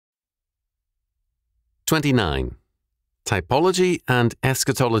29. Typology and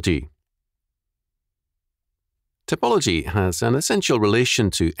Eschatology. Typology has an essential relation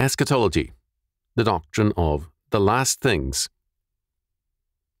to eschatology, the doctrine of the last things.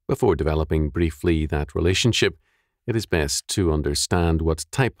 Before developing briefly that relationship, it is best to understand what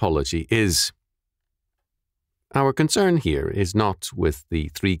typology is. Our concern here is not with the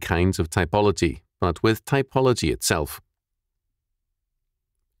three kinds of typology, but with typology itself.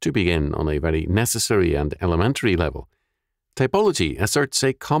 To begin on a very necessary and elementary level, typology asserts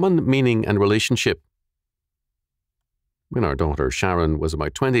a common meaning and relationship. When our daughter Sharon was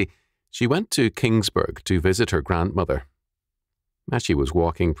about 20, she went to Kingsburg to visit her grandmother. As she was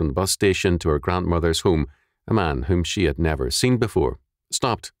walking from the bus station to her grandmother's home, a man whom she had never seen before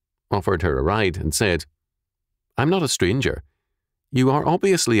stopped, offered her a ride, and said, "I'm not a stranger. You are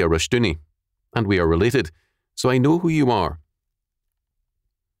obviously a Rushdoony, and we are related, so I know who you are."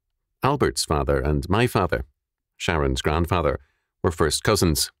 Albert's father and my father, Sharon's grandfather, were first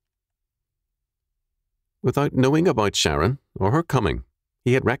cousins. Without knowing about Sharon or her coming,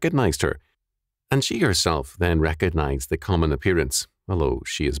 he had recognized her, and she herself then recognized the common appearance, although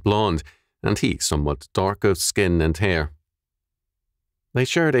she is blonde and he somewhat dark of skin and hair. They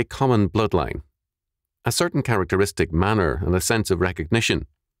shared a common bloodline, a certain characteristic manner and a sense of recognition.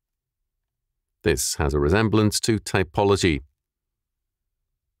 This has a resemblance to typology.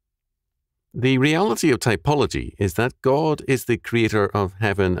 The reality of typology is that God is the creator of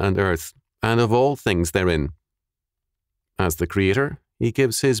heaven and earth, and of all things therein. As the creator, he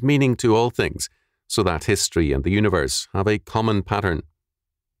gives his meaning to all things, so that history and the universe have a common pattern.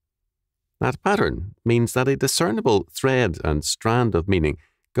 That pattern means that a discernible thread and strand of meaning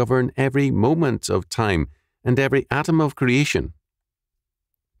govern every moment of time and every atom of creation.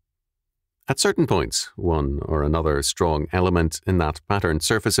 At certain points, one or another strong element in that pattern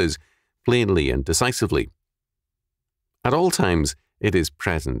surfaces plainly and decisively. At all times, it is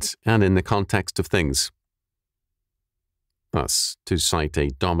present and in the context of things. Thus, to cite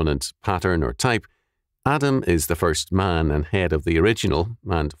a dominant pattern or type, Adam is the first man and head of the original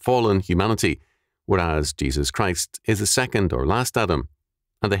and fallen humanity, whereas Jesus Christ is the second or last Adam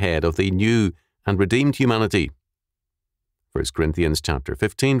and the head of the new and redeemed humanity. 1 Corinthians chapter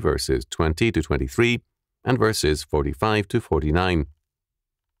 15, verses 20 to 23 and verses 45 to 49.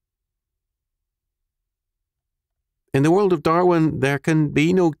 In the world of Darwin, there can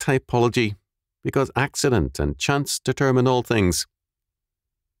be no typology, because accident and chance determine all things.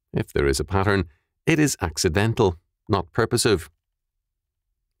 If there is a pattern, it is accidental, not purposive.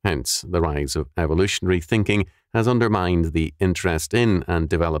 Hence, the rise of evolutionary thinking has undermined the interest in and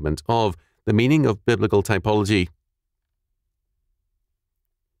development of the meaning of biblical typology.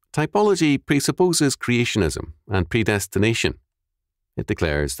 Typology presupposes creationism and predestination. It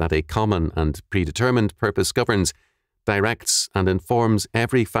declares that a common and predetermined purpose governs, directs, and informs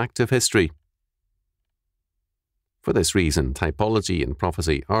every fact of history. For this reason, typology and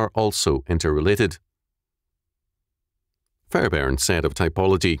prophecy are also interrelated. Fairbairn said of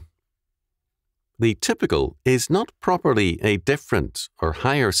typology, "The typical is not properly a different or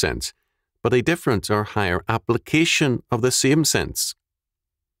higher sense, but a different or higher application of the same sense."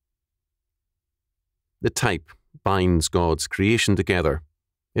 The type binds God's creation together.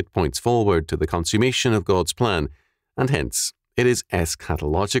 It points forward to the consummation of God's plan, and hence it is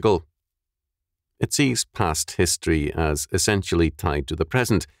eschatological. It sees past history as essentially tied to the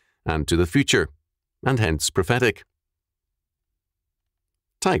present and to the future, and hence prophetic.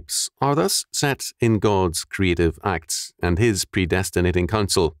 Types are thus set in God's creative acts and his predestinating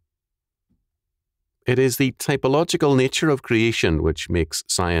counsel. It is the typological nature of creation which makes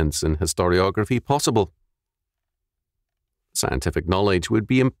science and historiography possible. Scientific knowledge would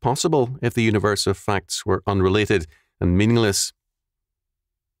be impossible if the universe of facts were unrelated and meaningless.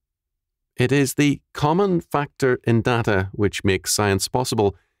 It is the common factor in data which makes science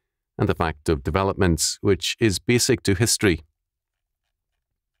possible, and the fact of developments which is basic to history.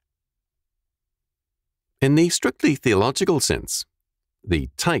 In the strictly theological sense, the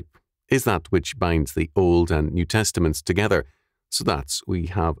type is that which binds the Old and New Testaments together, so that we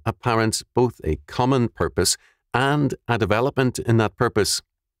have apparent both a common purpose and a development in that purpose.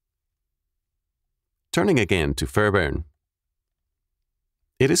 Turning again to Fairbairn,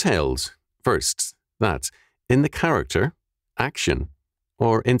 it is held, first, that in the character, action,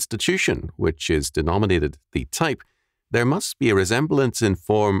 or institution which is denominated the type, there must be a resemblance in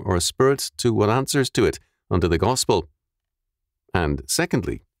form or spirit to what answers to it under the gospel. And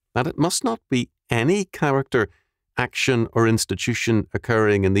secondly, that it must not be any character, action, or institution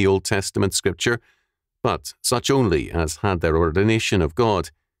occurring in the Old Testament scripture, but such only as had their ordination of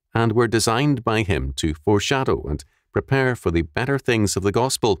God and were designed by him to foreshadow and prepare for the better things of the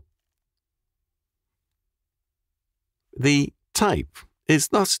gospel. The type is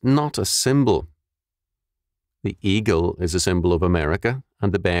thus not a symbol. The eagle is a symbol of America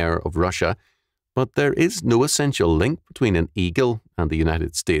and the bear of Russia, but there is no essential link between an eagle and the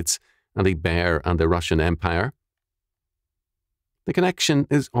United States and a bear and the Russian Empire. The connection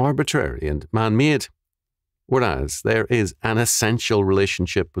is arbitrary and man-made, whereas there is an essential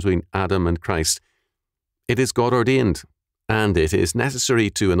relationship between Adam and Christ. It is God-ordained, and it is necessary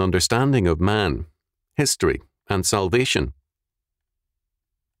to an understanding of man, history, and salvation.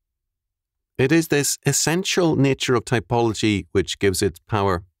 It is this essential nature of typology which gives it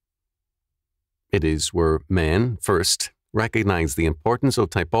power. It is where men, first, recognize the importance of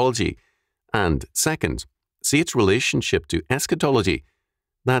typology, and second, see its relationship to eschatology,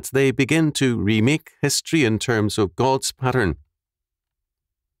 that they begin to remake history in terms of God's pattern.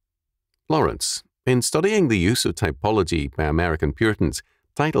 Lawrence, in studying the use of typology by American Puritans,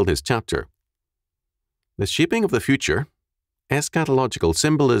 titled his chapter, "The Shaping of the Future, Eschatological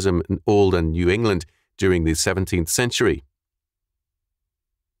Symbolism in Old and New England During the 17th Century."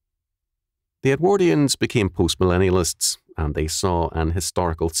 The Edwardians became postmillennialists, and they saw an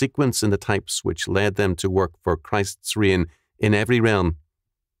historical sequence in the types which led them to work for Christ's reign in every realm.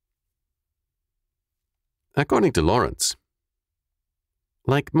 According to Lawrence,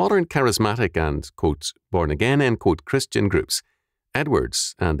 like modern charismatic and, quote, born-again, end quote, Christian groups,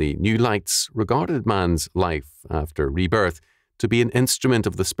 Edwards and the New Lights regarded man's life after rebirth to be an instrument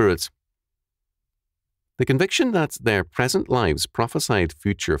of the Spirit. The conviction that their present lives prophesied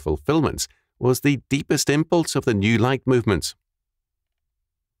future fulfillments was the deepest impulse of the New Light movement.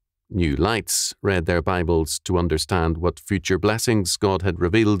 New Lights read their Bibles to understand what future blessings God had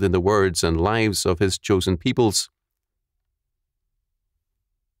revealed in the words and lives of His chosen peoples.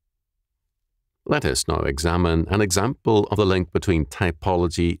 Let us now examine an example of the link between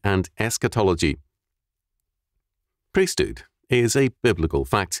typology and eschatology. Priesthood is a biblical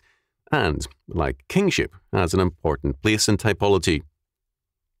fact, and, like kingship, has an important place in typology.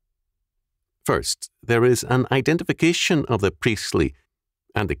 First, there is an identification of the priestly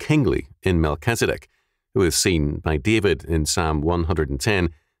and the kingly in Melchizedek, who is seen by David in Psalm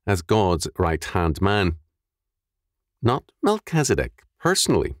 110 as God's right-hand man. Not Melchizedek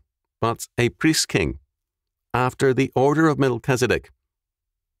personally, but a priest-king, after the order of Melchizedek.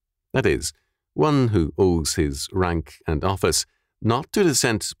 That is, one who owes his rank and office not to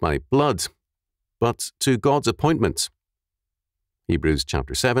descent by blood, but to God's appointment. Hebrews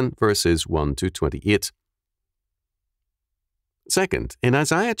chapter 7, verses 1 to 28. Second, in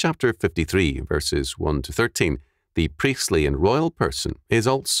Isaiah chapter 53, verses 1 to 13, the priestly and royal person is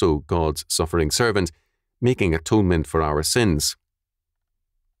also God's suffering servant, making atonement for our sins.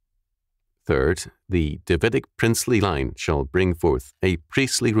 Third, the Davidic princely line shall bring forth a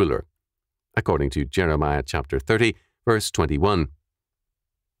priestly ruler, according to Jeremiah chapter 30, verse 21.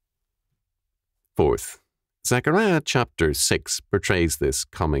 Fourth, Zechariah chapter 6 portrays this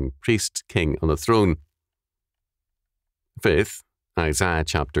coming priest-king on the throne. Fifth, Isaiah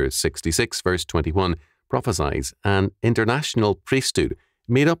chapter 66, verse 21 prophesies an international priesthood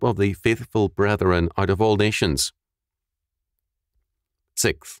made up of the faithful brethren out of all nations.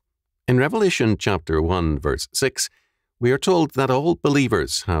 Sixth, in Revelation chapter 1, verse 6, we are told that all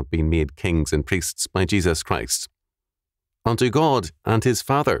believers have been made kings and priests by Jesus Christ, unto God and His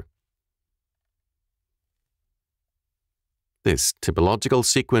Father. This typological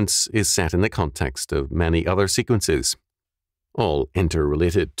sequence is set in the context of many other sequences, all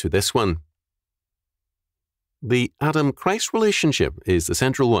interrelated to this one. The Adam-Christ relationship is the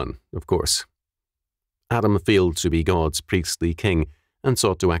central one, of course. Adam failed to be God's priestly king and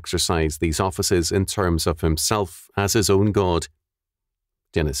sought to exercise these offices in terms of himself as his own God.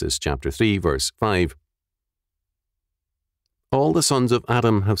 Genesis chapter 3, verse 5. All the sons of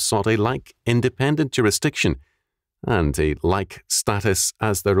Adam have sought a like independent jurisdiction and a like status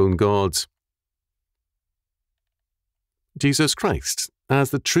as their own gods. Jesus Christ,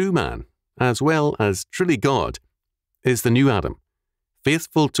 as the true man, as well as truly God, is the new Adam,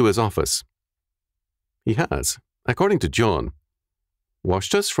 faithful to his office. He has, according to John,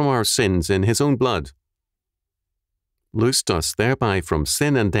 washed us from our sins in his own blood, loosed us thereby from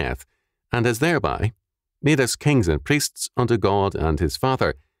sin and death, and has thereby made us kings and priests unto God and his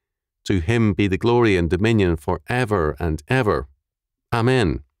Father. To him be the glory and dominion for ever and ever.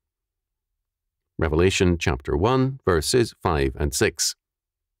 Amen. Revelation chapter 1, verses 5 and 6.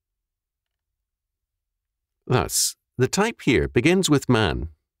 Thus, the type here begins with man,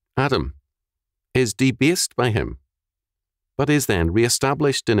 Adam, is debased by him, but is then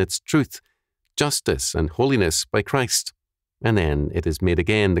re-established in its truth, justice, and holiness by Christ, and then it is made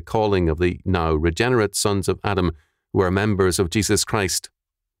again the calling of the now regenerate sons of Adam who are members of Jesus Christ.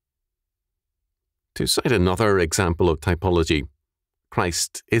 To cite another example of typology,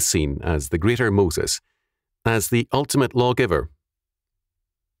 Christ is seen as the greater Moses, as the ultimate lawgiver.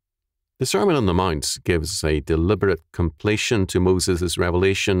 The Sermon on the Mount gives a deliberate completion to Moses'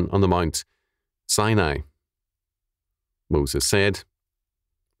 revelation on the Mount Sinai. Moses said,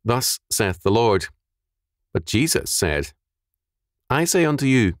 "Thus saith the Lord." But Jesus said, "I say unto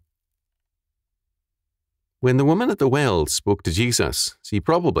you." When the woman at the well spoke to Jesus, she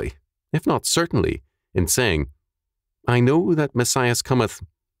probably, if not certainly, in saying, "I know that Messiah cometh,"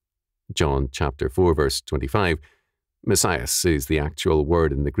 John chapter 4, verse 25, Messias is the actual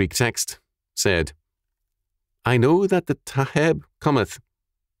word in the Greek text, said, "I know that the Taheb cometh,"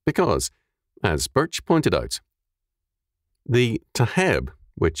 because, as Birch pointed out, the Taheb,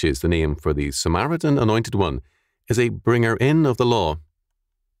 which is the name for the Samaritan anointed one, is a bringer in of the law.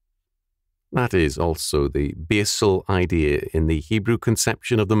 That is also the basal idea in the Hebrew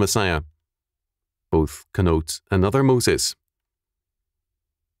conception of the Messiah. Both connote another Moses.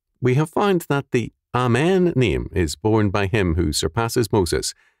 We have found that the Amen name is borne by him who surpasses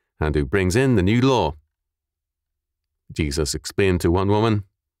Moses and who brings in the new law. Jesus explained to one woman,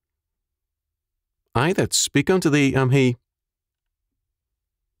 "I that speak unto thee am he."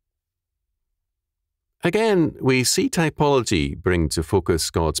 Again, we see typology bring to focus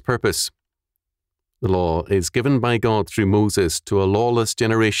God's purpose. The law is given by God through Moses to a lawless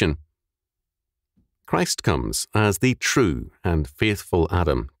generation. Christ comes as the true and faithful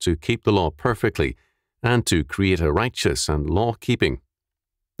Adam to keep the law perfectly and to create a righteous and law-keeping,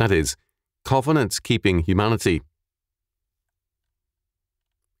 that is, covenant-keeping humanity.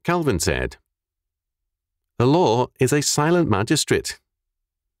 Calvin said, "The law is a silent magistrate,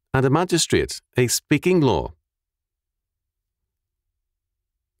 and a magistrate a speaking law."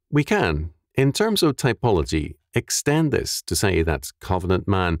 We can, in terms of typology, extend this to say that covenant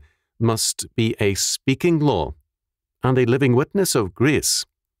man must be a speaking law and a living witness of grace,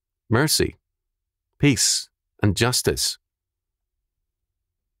 mercy, peace, and justice.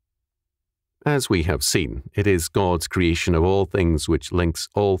 As we have seen, it is God's creation of all things which links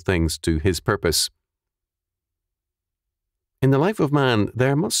all things to his purpose. In the life of man,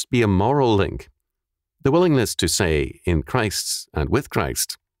 there must be a moral link, the willingness to say, in Christ and with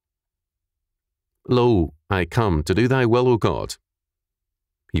Christ, "Lo, I come to do thy will, O God."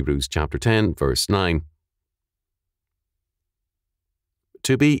 Hebrews chapter 10, verse 9.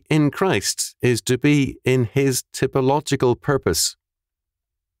 To be in Christ is to be in his typological purpose.